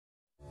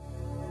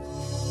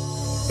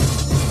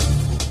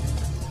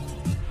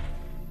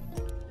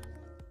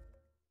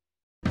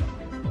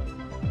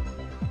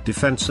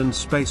Defense and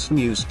Space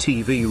News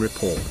TV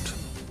report.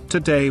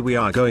 Today we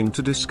are going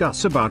to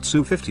discuss about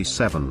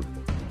Su-57.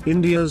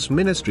 India's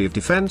Ministry of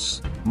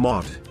Defense,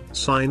 MOD,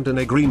 signed an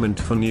agreement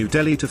for New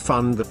Delhi to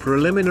fund the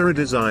preliminary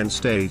design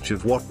stage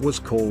of what was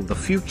called the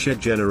Future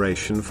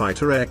Generation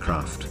Fighter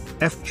Aircraft,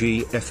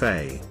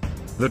 FGFA.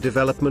 The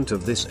development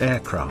of this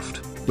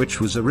aircraft,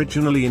 which was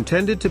originally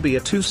intended to be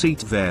a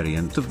two-seat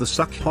variant of the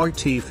Sukhoi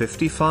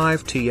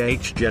T-50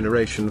 th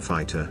generation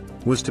fighter,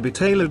 was to be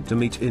tailored to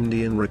meet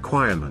Indian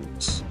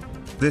requirements.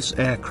 This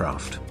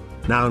aircraft,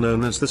 now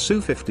known as the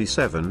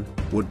Su-57,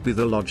 would be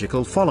the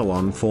logical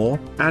follow-on for,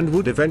 and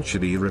would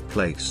eventually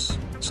replace,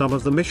 some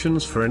of the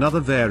missions for another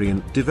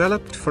variant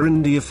developed for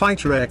India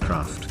fighter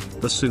aircraft,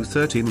 the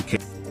Su-13K.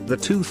 The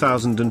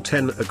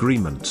 2010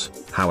 agreement,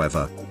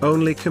 however,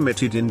 only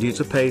committed India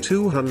to pay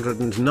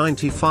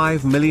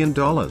 $295 million,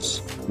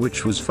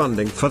 which was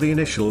funding for the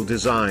initial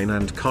design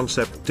and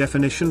concept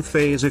definition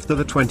phase after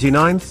the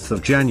 29th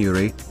of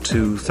January,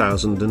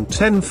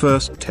 2010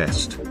 first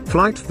test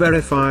flight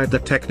verified the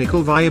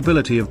technical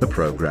viability of the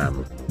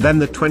program. Then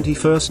the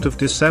 21st of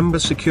December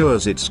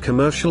secures its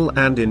commercial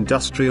and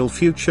industrial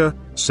future,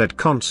 said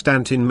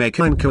Konstantin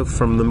Makhenko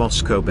from the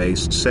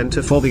Moscow-based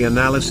Center for the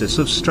Analysis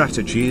of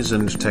Strategies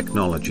and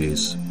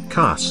Technologies,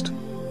 CAST.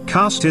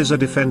 CAST is a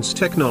defense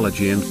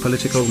technology and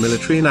political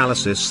military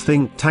analysis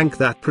think tank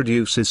that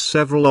produces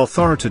several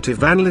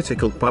authoritative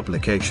analytical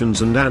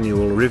publications and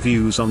annual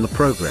reviews on the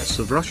progress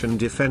of Russian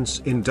defense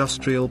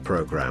industrial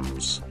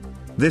programs.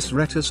 This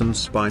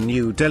reticence by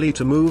New Delhi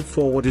to move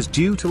forward is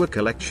due to a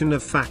collection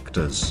of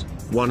factors,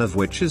 one of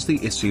which is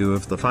the issue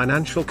of the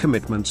financial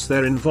commitments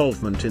their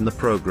involvement in the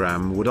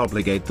program would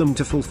obligate them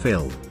to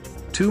fulfill.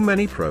 Too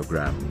many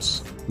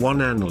programs,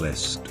 one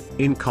analyst,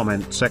 in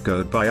comments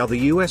echoed by other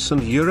US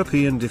and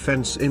European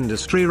defense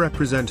industry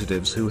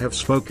representatives who have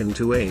spoken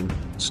to AIM,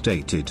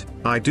 stated,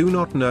 "I do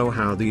not know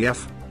how the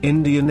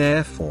Indian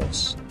Air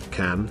Force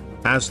can,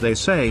 as they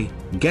say,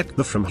 get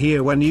the from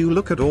here when you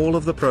look at all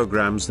of the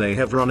programs they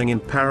have running in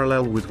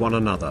parallel with one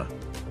another."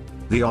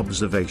 The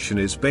observation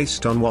is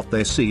based on what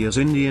they see as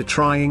India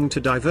trying to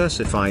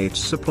diversify its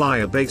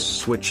supplier base,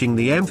 switching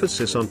the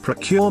emphasis on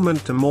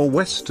procurement to more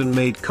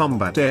Western-made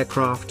combat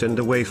aircraft and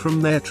away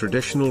from their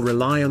traditional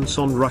reliance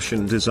on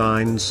Russian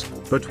designs,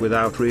 but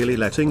without really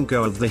letting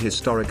go of the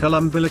historical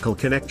umbilical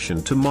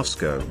connection to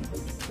Moscow.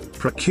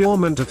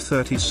 Procurement of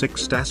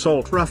 36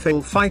 Dassault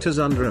Rafale fighters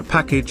under a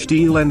package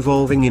deal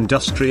involving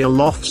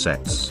industrial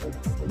offsets.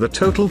 The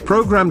total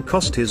program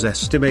cost is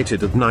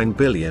estimated at $9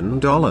 billion.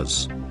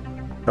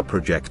 A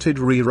projected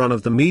rerun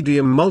of the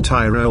Medium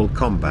Multi-Role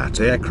Combat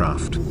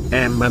Aircraft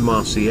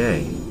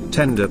 (MMRCA)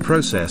 tender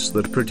process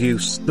that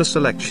produced the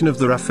selection of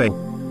the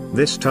Rafale.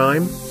 This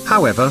time,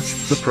 however,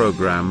 the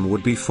program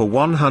would be for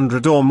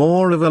 100 or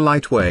more of a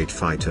lightweight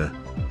fighter.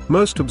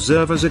 Most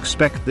observers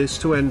expect this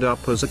to end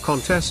up as a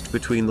contest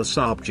between the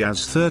Saab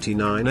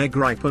JAS-39A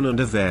Gripen and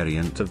a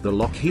variant of the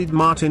Lockheed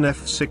Martin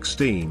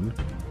F-16,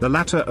 the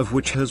latter of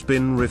which has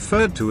been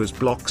referred to as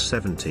Block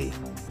 70.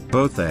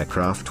 Both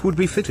aircraft would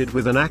be fitted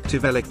with an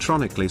active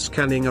electronically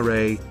scanning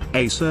array,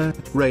 ASA,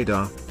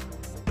 radar.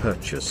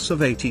 Purchase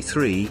of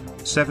 83,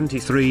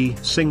 73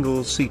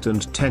 single-seat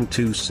and 10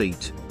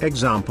 two-seat,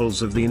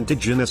 examples of the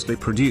indigenously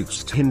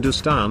produced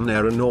Hindustan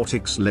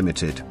Aeronautics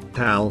Limited,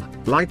 HAL,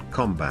 Light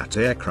Combat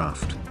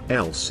Aircraft,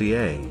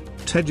 LCA,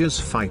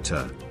 Tejas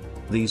fighter.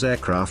 These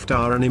aircraft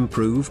are an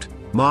improved,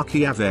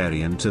 marquee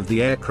variant of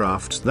the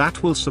aircraft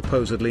that will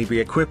supposedly be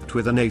equipped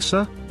with an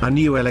ASA, a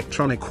new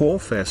electronic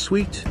warfare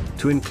suite,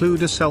 to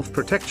include a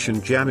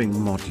self-protection jamming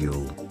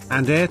module,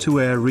 and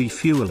air-to-air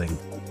refueling.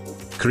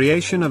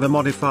 Creation of a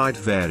modified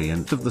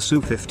variant of the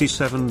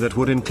Su-57 that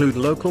would include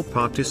local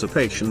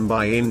participation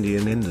by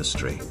Indian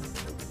industry.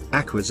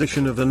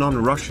 Acquisition of a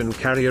non-Russian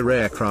carrier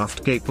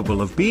aircraft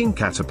capable of being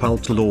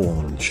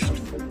catapult-launched.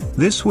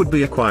 This would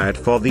be acquired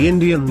for the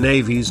Indian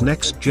Navy's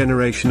next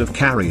generation of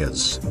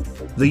carriers.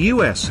 The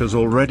US has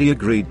already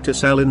agreed to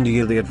sell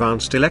India the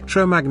Advanced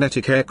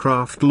Electromagnetic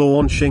Aircraft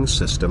Launching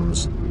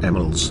Systems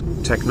 (EMLS)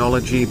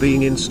 technology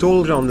being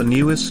installed on the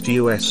newest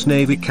US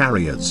Navy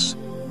carriers.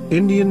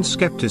 Indian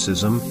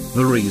skepticism,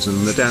 the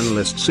reason that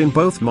analysts in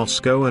both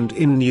Moscow and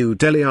in New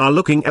Delhi are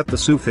looking at the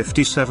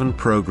Su-57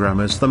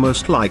 program as the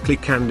most likely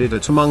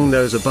candidate among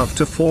those above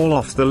to fall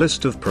off the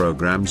list of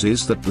programs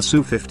is that the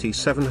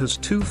Su-57 has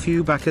too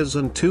few backers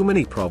and too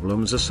many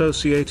problems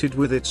associated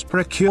with its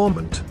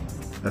procurement.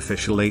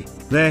 Officially,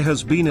 there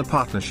has been a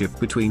partnership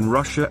between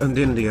Russia and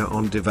India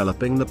on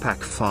developing the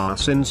PAC-FA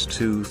since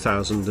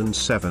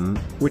 2007,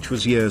 which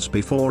was years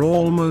before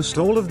almost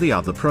all of the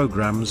other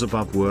programs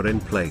above were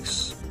in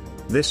place.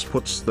 This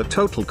puts the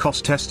total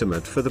cost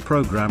estimate for the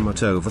program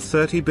at over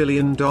 $30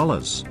 billion,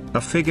 a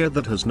figure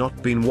that has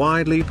not been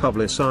widely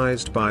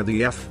publicized by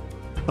the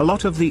A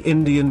lot of the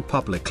Indian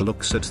public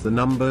looks at the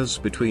numbers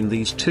between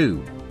these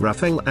two,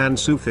 Rafale and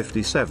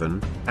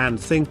Su-57, and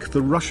think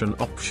the Russian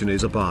option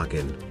is a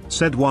bargain,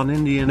 said one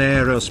Indian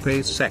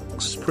aerospace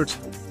expert.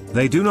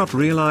 They do not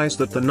realize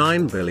that the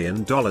 $9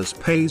 billion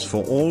pays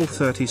for all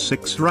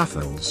 36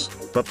 Rafales,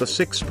 but the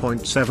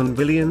 $6.7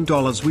 billion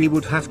we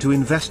would have to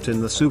invest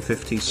in the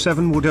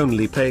Su-57 would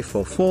only pay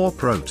for 4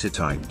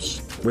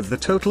 prototypes, with the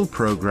total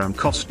program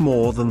cost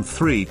more than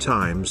 3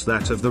 times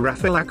that of the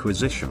Rafale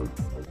acquisition.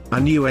 A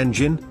new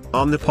engine.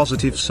 On the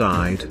positive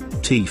side,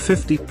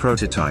 T-50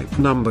 prototype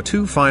number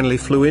 2 finally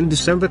flew in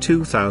December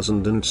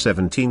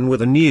 2017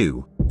 with a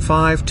new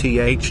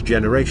 5th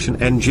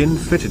generation engine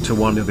fitted to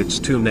one of its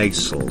 2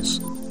 nacelles.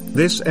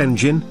 This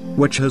engine,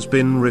 which has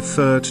been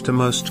referred to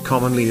most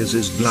commonly as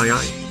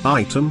ISGLI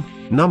item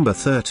number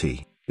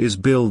 30, is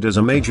billed as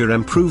a major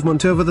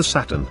improvement over the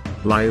Saturn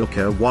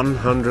Lyuka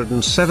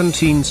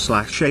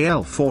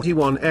 117/AL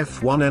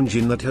 41F1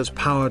 engine that has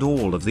powered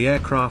all of the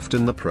aircraft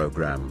in the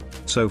program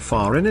so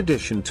far. In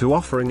addition to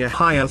offering a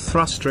higher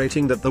thrust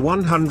rating than the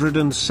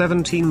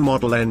 117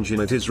 model engine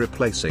it is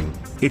replacing,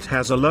 it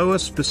has a lower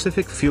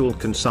specific fuel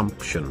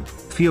consumption,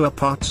 fewer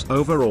parts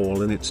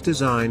overall in its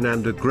design,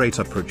 and a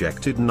greater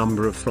projected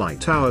number of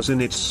flight hours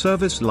in its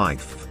service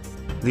life.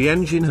 The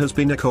engine has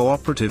been a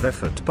cooperative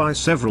effort by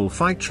several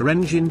fighter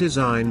engine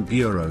design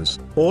bureaus,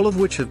 all of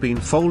which have been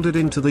folded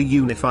into the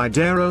Unified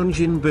Aero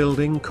Engine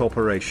Building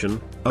Corporation,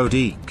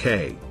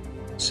 ODK.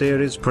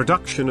 Series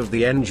production of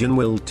the engine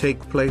will take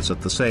place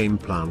at the same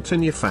plant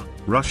in Ufa,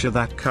 Russia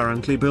that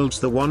currently builds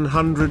the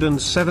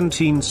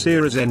 117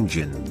 series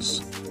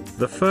engines.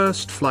 The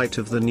first flight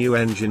of the new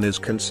engine is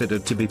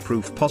considered to be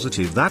proof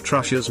positive that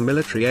Russia's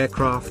military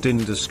aircraft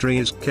industry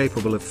is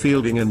capable of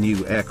fielding a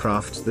new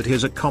aircraft that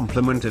is a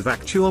complement of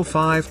actual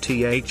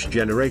 5th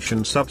generation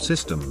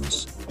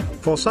subsystems.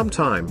 For some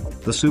time,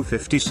 the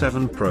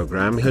Su-57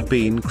 program had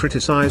been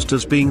criticized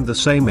as being the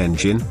same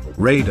engine,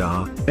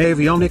 radar,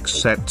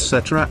 avionics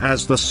etc.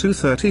 as the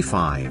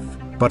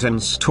Su-35, but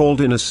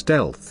installed in a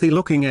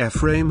stealthy-looking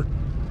airframe.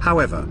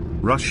 However,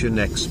 Russian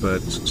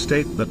experts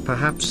state that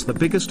perhaps the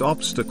biggest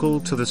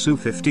obstacle to the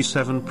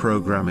Su-57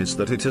 program is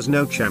that it has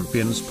no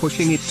champions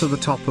pushing it to the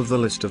top of the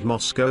list of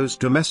Moscow's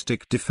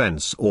domestic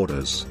defense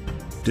orders.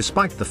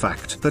 Despite the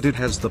fact that it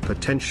has the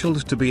potential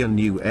to be a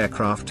new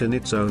aircraft in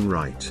its own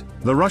right,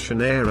 the Russian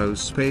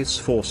Aerospace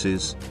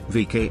Forces,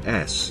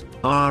 VKS,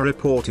 are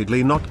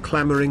reportedly not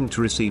clamoring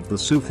to receive the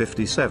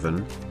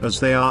Su-57, as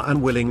they are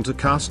unwilling to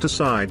cast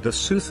aside the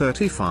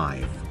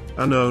Su-35,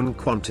 a known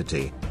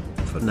quantity.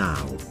 For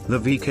now, the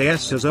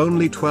VKS has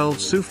only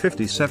 12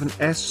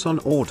 Su-57s on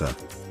order.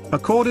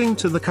 According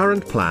to the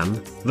current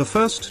plan, the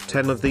first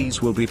 10 of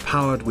these will be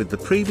powered with the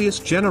previous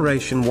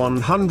generation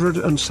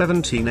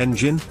 117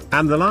 engine,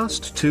 and the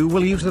last 2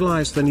 will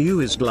utilize the new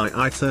ISGLI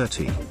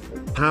I-30.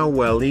 How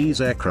well these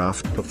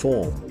aircraft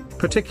perform,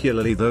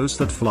 particularly those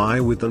that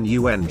fly with the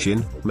new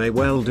engine, may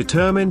well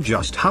determine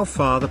just how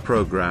far the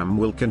program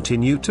will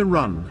continue to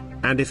run,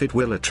 and if it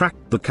will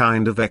attract the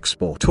kind of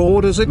export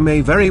orders it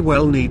may very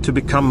well need to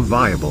become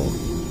viable.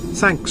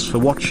 Thanks for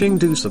watching.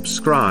 Do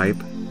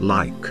subscribe,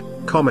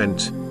 like,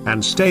 comment,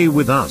 and stay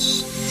with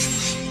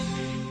us.